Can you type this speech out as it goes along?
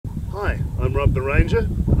Hi, I'm Rob the Ranger,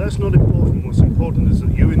 but that's not important. What's important is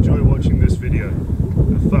that you enjoy watching this video.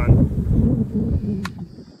 Have fun.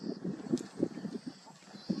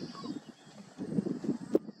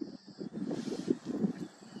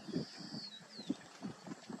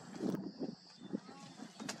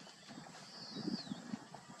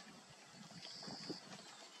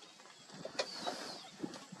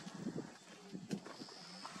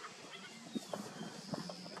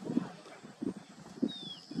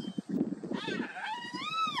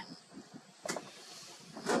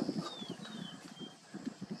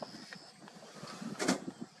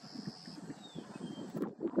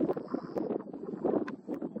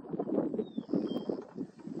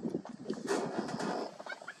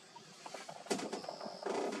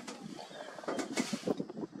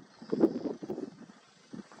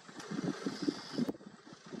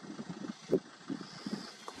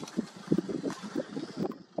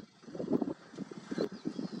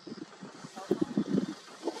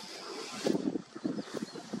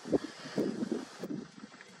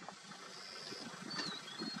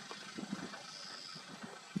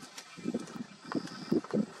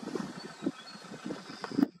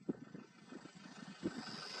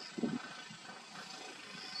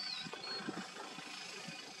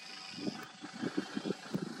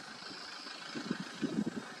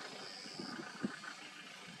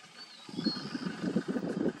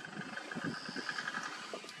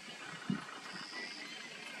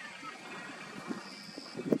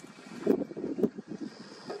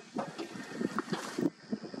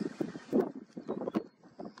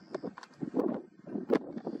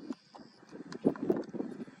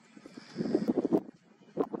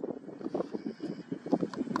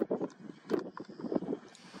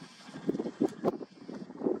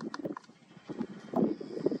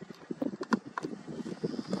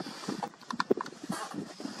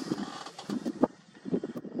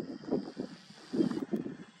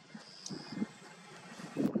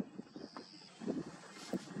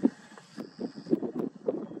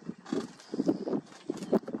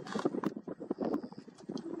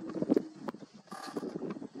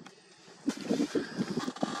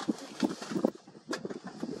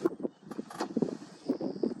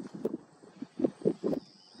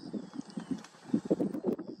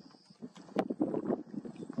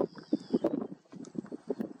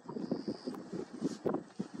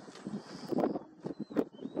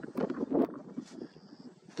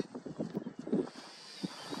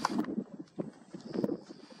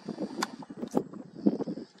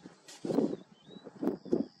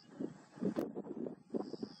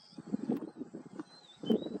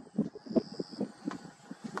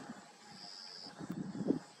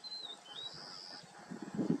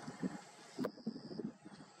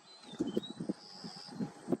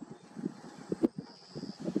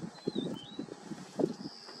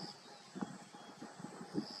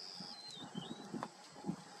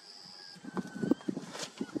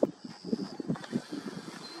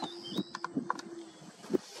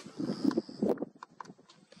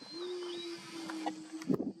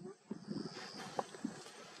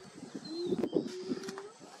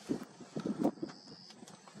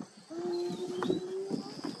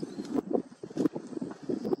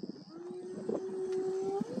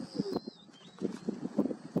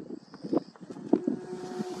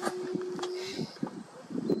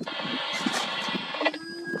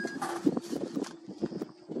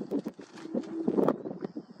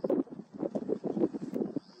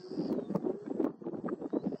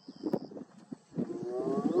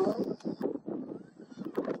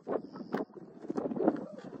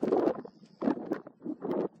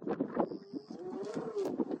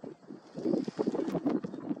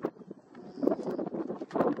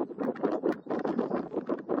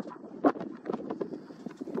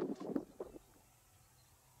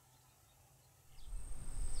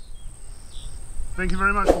 Thank you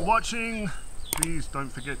very much for watching. Please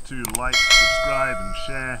don't forget to like, subscribe and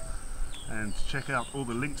share, and check out all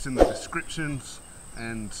the links in the descriptions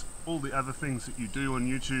and all the other things that you do on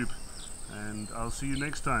YouTube, and I'll see you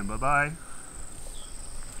next time. Bye bye.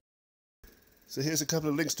 So here's a couple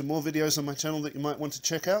of links to more videos on my channel that you might want to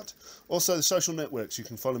check out. Also the social networks, you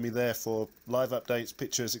can follow me there for live updates,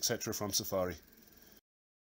 pictures, etc. from Safari.